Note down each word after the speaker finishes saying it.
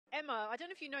Emma, I don't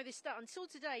know if you know this stat. Until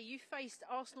today, you faced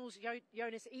Arsenal's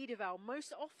Jonas Edeval most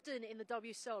often in the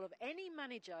WSL of any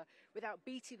manager without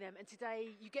beating them. And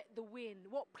today, you get the win.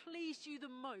 What pleased you the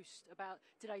most about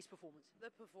today's performance? The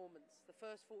performance. The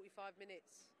first 45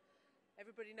 minutes.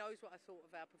 Everybody knows what I thought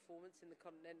of our performance in the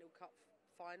Continental Cup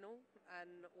final.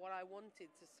 And what I wanted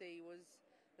to see was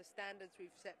the standards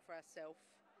we've set for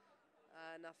ourselves.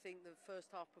 And I think the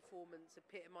first half performance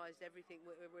epitomised everything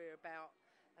we're about.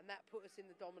 And that put us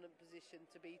in the dominant position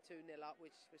to be 2-0 up,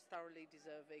 which was thoroughly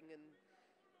deserving. And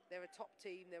they're a top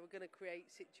team. They were going to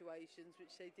create situations,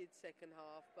 which they did second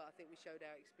half. But I think we showed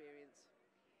our experience.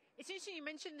 It's interesting you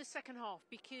mentioned the second half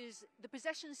because the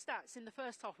possession stats in the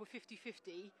first half were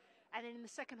 50-50. And then in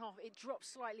the second half, it dropped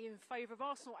slightly in favour of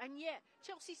Arsenal. And yet,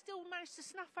 Chelsea still managed to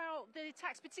snuff out the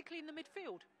attacks, particularly in the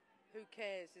midfield. Who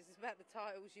cares? This is about the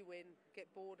titles you win. Get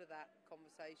bored of that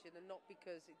conversation. And not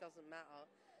because it doesn't matter,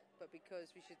 but because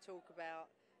we should talk about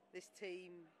this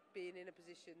team being in a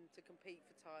position to compete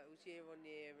for titles year on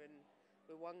year, and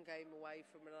we're one game away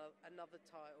from another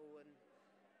title. And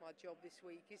my job this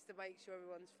week is to make sure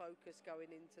everyone's focused going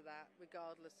into that,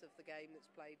 regardless of the game that's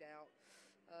played out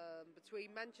between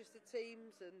Manchester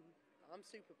teams. And I'm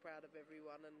super proud of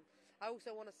everyone. And I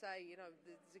also want to say, you know,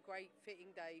 there's a great fitting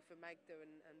day for Magda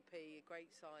and P, a great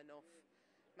sign-off.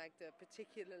 Magda,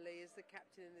 particularly as the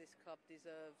captain of this club,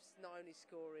 deserves not only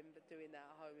scoring but doing that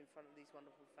at home in front of these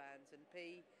wonderful fans. And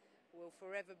P will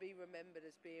forever be remembered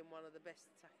as being one of the best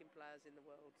attacking players in the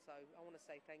world. So I want to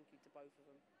say thank you to both of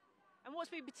them. And what's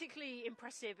been particularly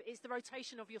impressive is the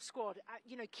rotation of your squad,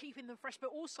 you know, keeping them fresh,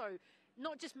 but also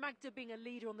not just Magda being a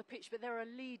leader on the pitch, but there are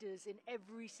leaders in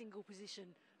every single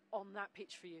position on that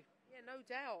pitch for you. Yeah, no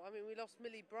doubt. I mean, we lost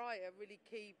Millie Bright, a really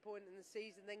key point in the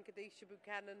season, then Kadisha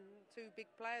Buchanan, two big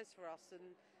players for us.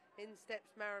 And in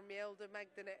steps Maren Mjelde,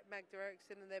 Magda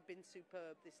Eriksson, and they've been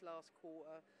superb this last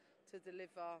quarter to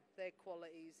deliver their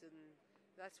qualities. And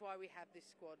that's why we have this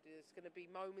squad. There's going to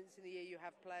be moments in the year you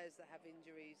have players that have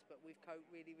injuries, but we've coped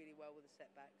really, really well with the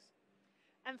setbacks.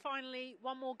 And finally,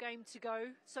 one more game to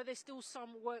go, so there's still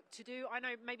some work to do. I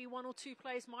know maybe one or two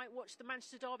players might watch the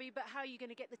Manchester derby, but how are you going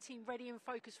to get the team ready and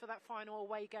focused for that final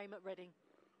away game at Reading?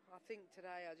 I think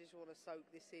today I just want to soak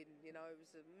this in. You know, it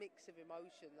was a mix of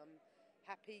emotion. I'm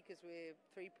happy because we're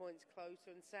 3 points closer,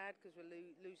 and sad because we're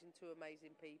losing two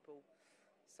amazing people.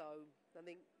 So I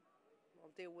think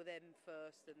I'll deal with them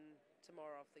first, and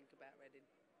tomorrow I'll think about Reading.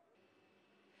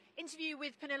 Interview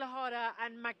with Pernille Harder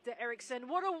and Magda Eriksson.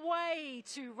 What a way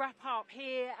to wrap up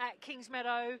here at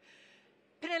Kingsmeadow.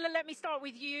 Pernille, let me start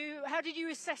with you. How did you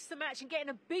assess the match and getting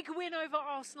a big win over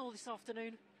Arsenal this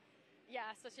afternoon?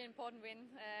 Yeah, such an important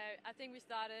win. I think we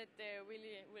started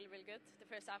really good. The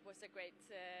first half was a great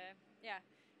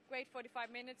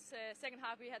 45 minutes. Second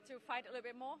half we had to fight a little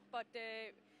bit more, but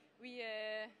we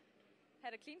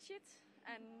had a clean sheet,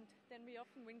 and then we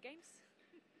often win games.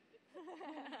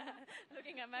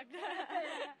 Looking at Magda.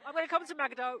 I'm going to come to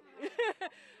Magda.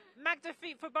 Magda,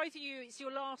 for both of you, it's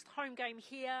your last home game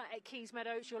here at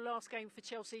Kingsmeadow. It's your last game for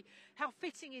Chelsea. How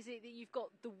fitting is it that you've got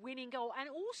the winning goal? And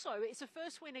also, it's a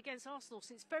first win against Arsenal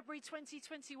since February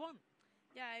 2021.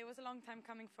 Yeah, it was a long time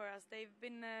coming for us. They've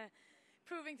been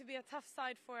proving to be a tough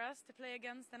side for us to play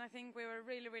against. And I think we were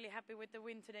really happy with the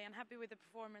win today and happy with the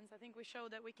performance. I think we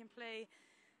showed that we can play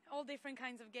all different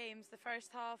kinds of games. The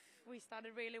first half we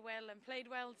started really well and played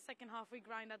well. The second half we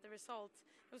grind at the result.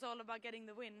 It was all about getting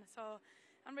the win. So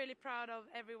I'm really proud of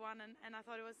everyone, and I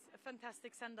thought it was a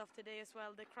fantastic send-off today as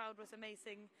well. The crowd was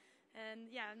amazing,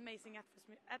 and yeah, amazing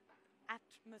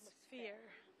atmosphere.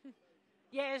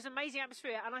 Yeah, it was an amazing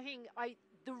atmosphere, and I think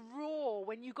the roar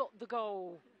when you got the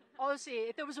goal. Honestly,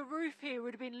 if there was a roof here, it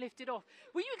would have been lifted off.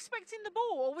 Were you expecting the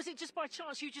ball, or was it just by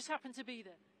chance you just happened to be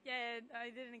there? Yeah, I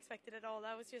didn't expect it at all.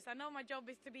 I know my job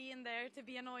is to be in there, to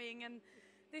be annoying, and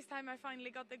this time I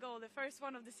finally got the goal, the first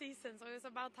one of the season, so it was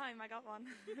about time I got one.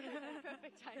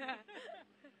 Perfect timing.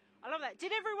 Yeah. I love that.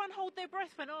 Did everyone hold their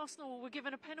breath when Arsenal were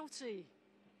given a penalty?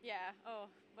 Yeah,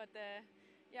 but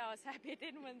I was happy it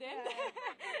didn't win there.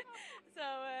 So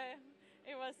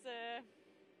it was...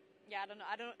 I don't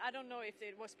know. I don't know if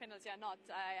it was penalty or not.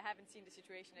 I haven't seen the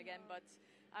situation again, but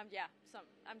I'm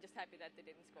just happy that they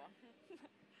didn't score.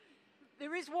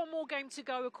 There is one more game to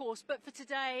go, of course, but for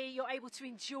today, you're able to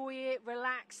enjoy it,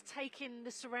 relax, take in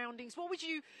the surroundings. What would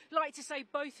you like to say,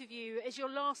 both of you, as your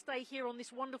last day here on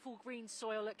this wonderful green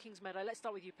soil at Kingsmeadow? Let's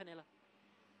start with you, Pernille.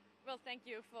 Well, thank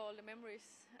you for all the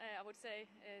memories. I would say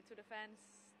to the fans,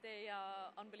 they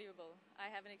are unbelievable. I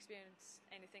haven't experienced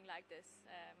anything like this.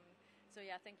 So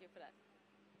yeah, thank you for that.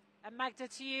 And Magda,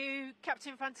 to you,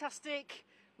 Captain Fantastic,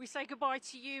 we say goodbye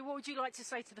to you. What would you like to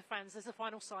say to the fans as a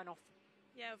final sign-off?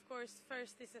 yeah, of course,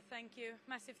 first is a thank you,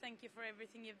 massive thank you for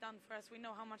everything you've done for us. We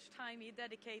know how much time you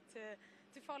dedicate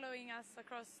to following us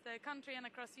across the country and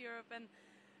across Europe, and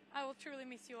I will truly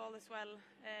miss you all as well.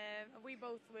 We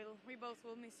both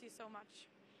will miss you so much.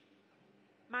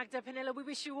 Magda, Pernille, we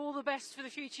wish you all the best for the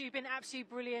future. You've been absolutely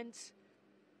brilliant.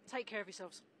 Take care of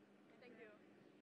yourselves.